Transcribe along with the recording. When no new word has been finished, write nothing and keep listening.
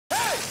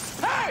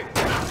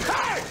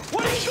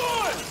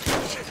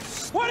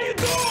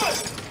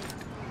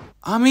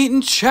I'm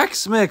eating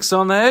Chex Mix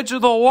on the edge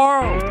of the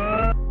world.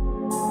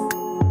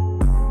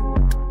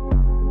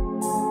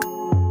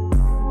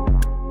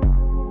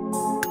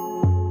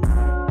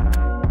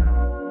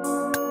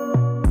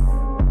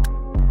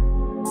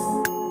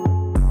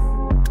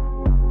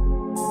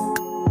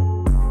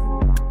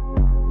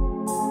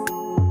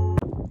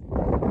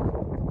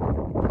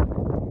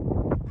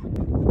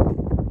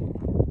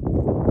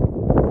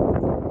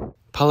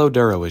 Palo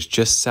Duro is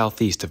just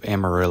southeast of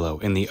Amarillo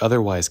in the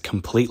otherwise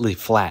completely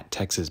flat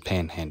Texas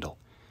Panhandle.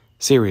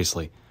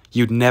 Seriously,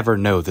 you'd never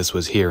know this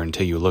was here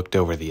until you looked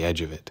over the edge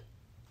of it.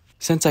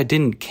 Since I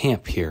didn't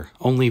camp here,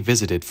 only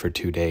visited for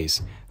 2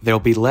 days, there'll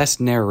be less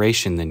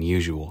narration than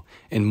usual,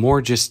 and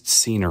more just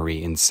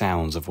scenery and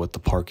sounds of what the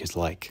park is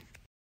like.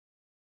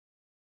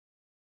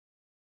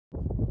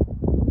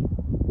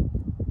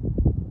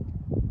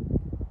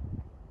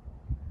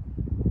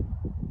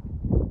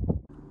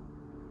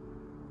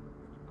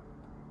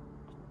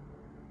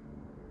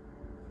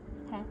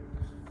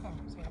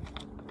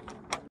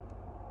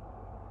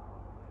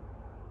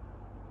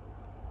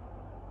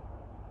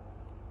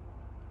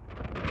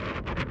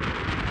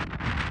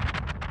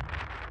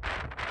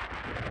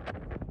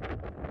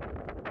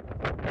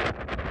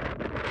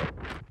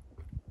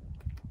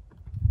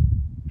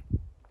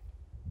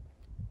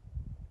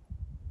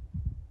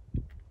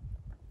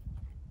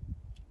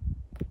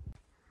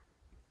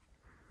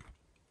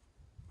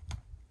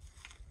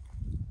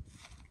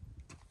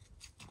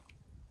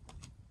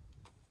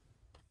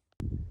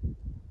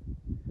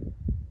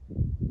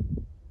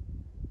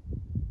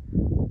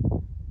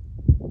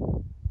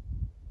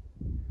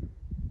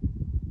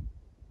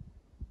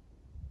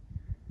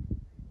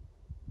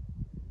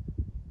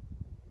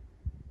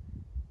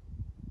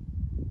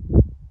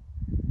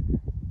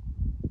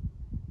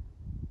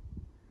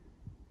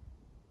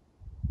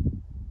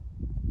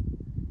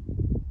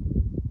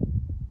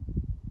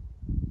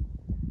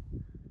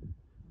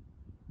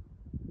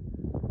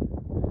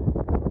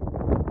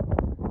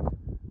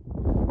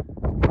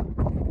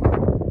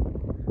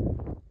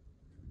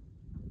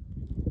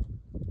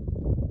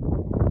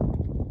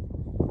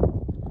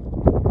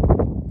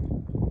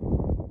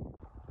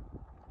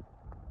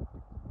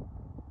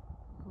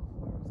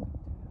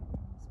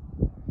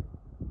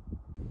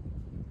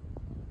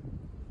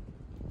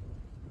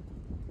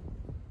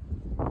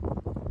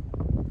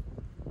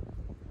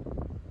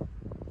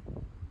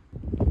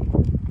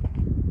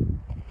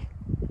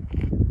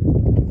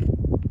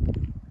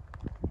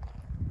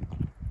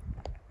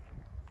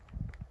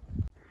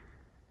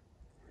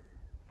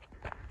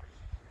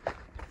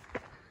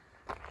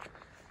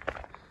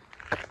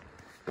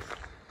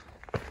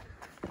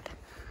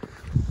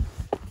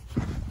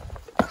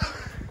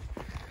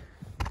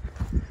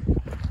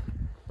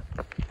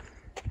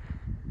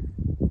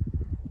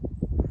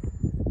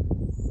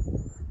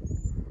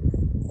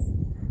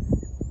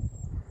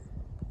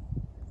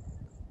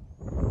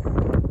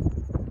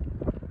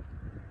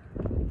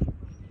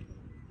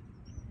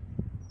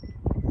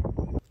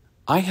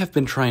 I have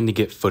been trying to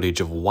get footage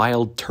of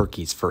wild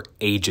turkeys for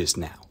ages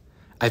now.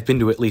 I've been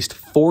to at least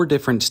 4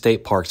 different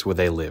state parks where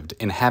they lived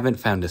and haven't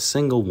found a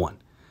single one.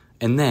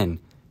 And then,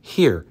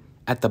 here,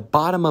 at the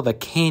bottom of a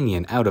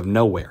canyon out of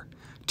nowhere,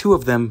 2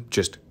 of them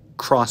just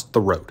crossed the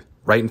road,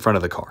 right in front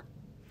of the car.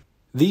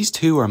 These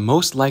 2 are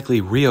most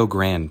likely Rio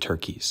Grande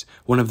turkeys,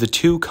 one of the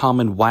 2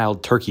 common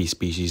wild turkey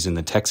species in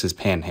the Texas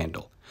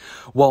Panhandle.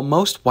 While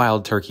most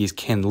wild turkeys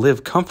can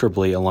live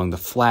comfortably along the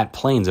flat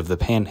plains of the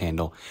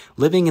Panhandle,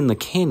 living in the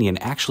canyon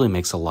actually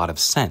makes a lot of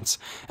sense,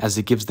 as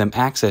it gives them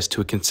access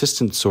to a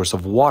consistent source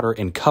of water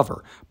and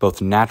cover,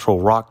 both natural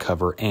rock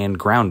cover and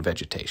ground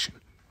vegetation.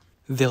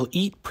 They'll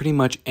eat pretty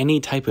much any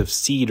type of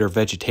seed or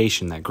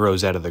vegetation that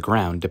grows out of the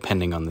ground,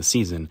 depending on the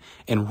season,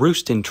 and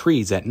roost in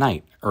trees at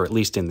night, or at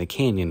least in the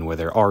canyon where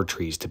there are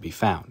trees to be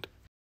found.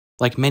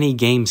 Like many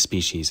game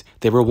species,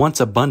 they were once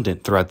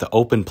abundant throughout the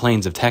open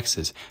plains of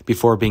Texas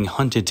before being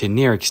hunted to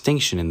near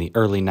extinction in the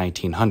early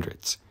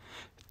 1900s.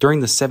 During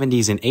the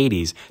 70s and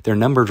 80s, their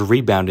numbers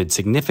rebounded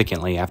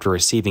significantly after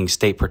receiving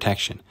state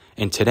protection,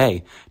 and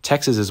today,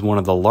 Texas is one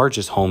of the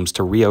largest homes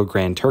to Rio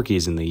Grande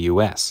turkeys in the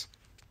U.S.